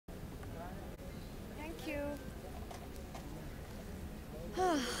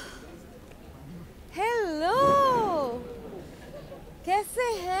Hello, कैसे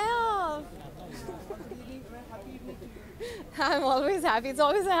हैं आप? I'm always happy. It's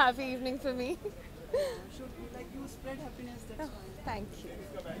always a happy evening for me. Like you spread happiness, that's why. Thank you.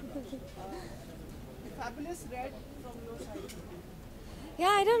 Fabulous red from your side. Yeah,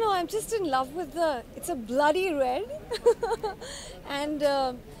 I don't know. I'm just in love with it's a bloody red. And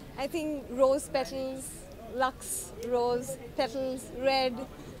I think rose petals, LUX, rose petals, red.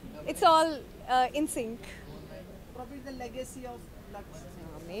 It's all in sync. Probably the legacy of Lux.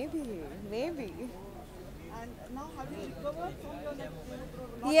 Maybe. And now have you recovered from your like,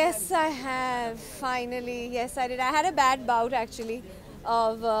 Yes, I have. Finally, yes, I did. I had a bad bout actually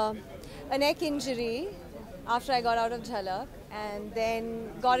of a neck injury after I got out of Jhalak and then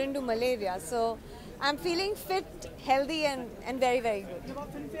got into malaria. So I'm feeling fit, healthy and very, very good. जब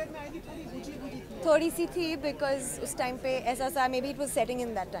आप film fair में आई थी थोड़ी बुझी थी. थोड़ी सी थी because उस time पे ऐसा सा maybe it was setting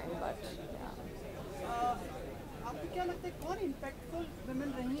in that time, but आपको क्या लगता है कौन इम्पैक्टफुल वुमेन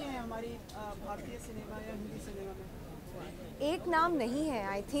रही हैं हमारी भारतीय सिनेमा या हिंदी सिनेमा में? एक नाम नहीं है.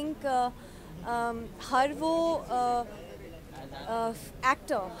 आई थिंक हर वो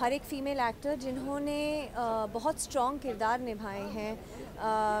एक्टर, हर एक फीमेल एक्टर जिन्होंने बहुत स्ट्रॉन्ग किरदार निभाए हैं,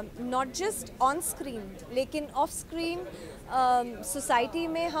 नॉट जस्ट ऑन स्क्रीन लेकिन ऑफ स्क्रीन. सोसाइटी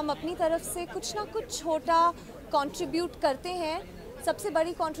में हम अपनी तरफ से कुछ ना कुछ छोटा कंट्रीब्यूट करते हैं. सबसे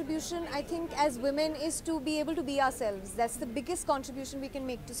बड़ी contribution I think as women is to be able to be ourselves. That's the biggest contribution we can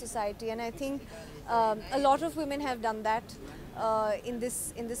make to society, and I think a lot of women have done that in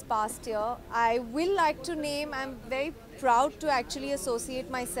this past year. I will like to name. I'm very proud to actually associate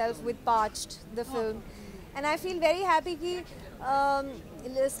myself with Parched, the film, and I feel very happy कि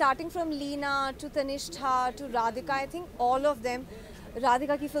starting from Leena to Tanishtha to Radhika, I think all of them.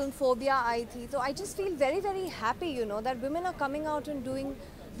 Radhika की film phobia आई थी, तो I just feel very very happy you know that women are coming out and doing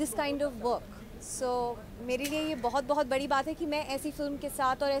this kind of work. सो मेरे लिए ये बहुत बहुत बड़ी बात है कि मैं ऐसी फिल्म के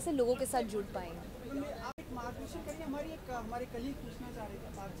साथ और ऐसे लोगों के साथ जुड़ पाई हूँ. आप एक मार्गदर्शन करिए. हमारे कलीग पूछना चाह रहे थे,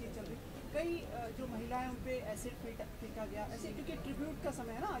 बातचीत चल रही, कई जो महिलाएं उन पे एसिड फेंका गया ऐसे, क्योंकि ट्रिब्यूट का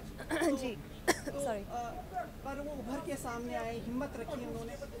समय है ना आज. जी सॉरी. पर वो उभर के सामने आए, हिम्मत रखी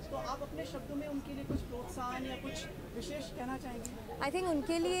उन्होंने. तो आप अपने शब्दों में उनके लिए कुछ प्रोत्साहन या कुछ विशेष कहना चाहेंगे? आई थिंक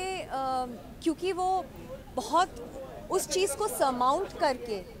उनके लिए क्योंकि वो बहुत उस चीज़ को सरमाउंट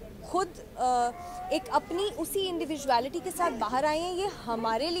करके खुद एक अपनी उसी इंडिविजुअलिटी के साथ बाहर आए हैं, ये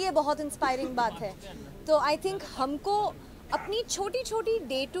हमारे लिए बहुत इंस्पायरिंग बात है. तो आई थिंक हमको अपनी छोटी छोटी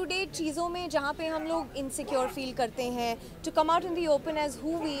डे टू डे चीज़ों में जहाँ पे हम लोग इनसिक्योर फील करते हैं, to come out in the open as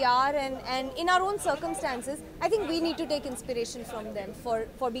who we are and in our own circumstances, I think we need to take inspiration from them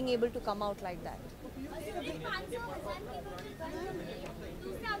for being able to come out like that.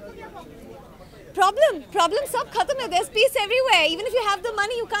 Problem सब खत्म है. there's peace everywhere. even if you have the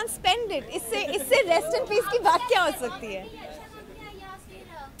money you can't spend it. इससे rest and piece की बात क्या हो सकती है?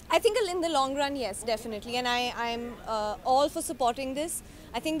 I think in the long run, yes, definitely, and I'm all for supporting this.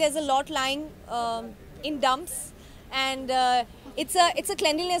 I think there's a lot lying in dumps, and it's a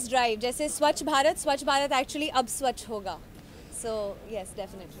cleanliness drive. जैसे स्वच्छ Bharat actually अब स्वच्छ होगा. So yes,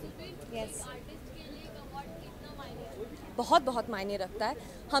 definitely, yes. बहुत मायने रखता है.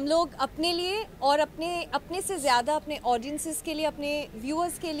 हम लोग अपने लिए और अपने से ज़्यादा अपने ऑडियंसेस के लिए, अपने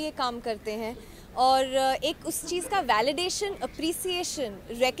व्यूअर्स के लिए काम करते हैं, और एक उस चीज़ का वैलिडेशन, अप्रिसिएशन,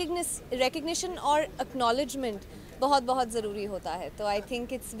 रिकग्निशन और एक्नॉलेजमेंट बहुत ज़रूरी होता है. तो I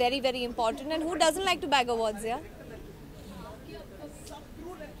think it's very very important, and who doesn't like to bag awards. या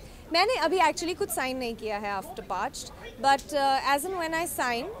मैंने अभी एक्चुअली कुछ साइन नहीं किया है after parched, but as and when I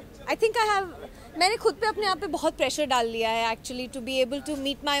sign I think मैंने खुद पे अपने आप पे बहुत प्रेशर डाल लिया है actually to be able to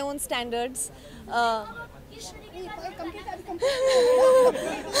meet my own standards.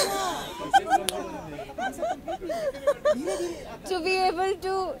 To be able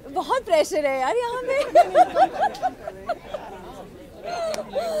to, बहुत प्रेशर है यार यहाँ पे.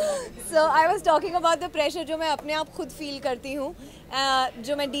 सो I was talking about the pressure जो मैं अपने आप खुद फील करती हूँ,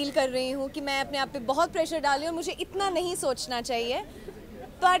 जो मैं डील कर रही हूँ, कि मैं अपने आप पे बहुत प्रेशर डाली और मुझे इतना नहीं सोचना चाहिए.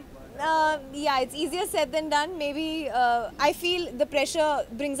 But yeah, it's easier said than done. Maybe I feel the pressure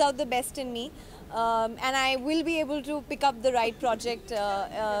brings out the best in me, and I will be able to pick up the right project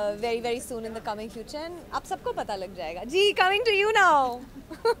very soon in the coming future, and आप सबको पता लग जाएगा. जी, coming to you now.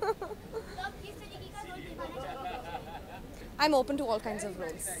 I'm open to all kinds of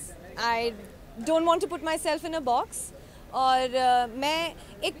roles. I don't want to put myself in a box. और मैं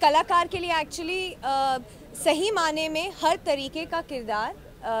एक कलाकार के लिए एक्चुअली सही माने में हर तरीके का किरदार,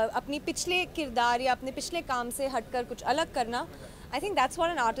 अपनी पिछले किरदार या अपने पिछले काम से हटकर कुछ अलग करना, I think that's what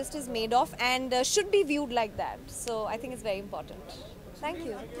an artist is made of and should be viewed like that. So I think it's very important. Thank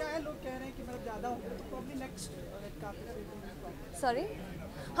you. क्या है, लोग कह रहे हैं कि मतलब ज़्यादा हो गया, तो probably next red carpet. Sorry.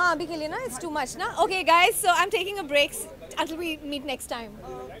 हाँ अभी के लिए ना it's too much ना. Okay guys, so I'm taking a break until we meet next time.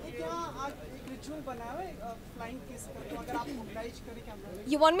 एक यहाँ आज एक रिचुअल बना हुआ है फ्लाइंग किस का, तो अगर आप मोबिलाइज करें कैमरा में.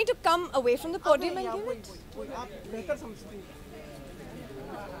 You want me to come away from the podium and give it? आप बेहतर समझते हैं.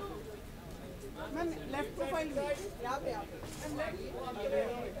 मैम लेफ्ट प्रोफाइल यहाँ पे आप.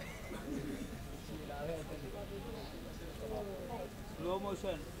 Slow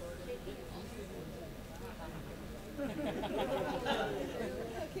motion.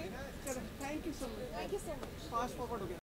 Thank you so much. Thank you so much. Fast forward हो गया.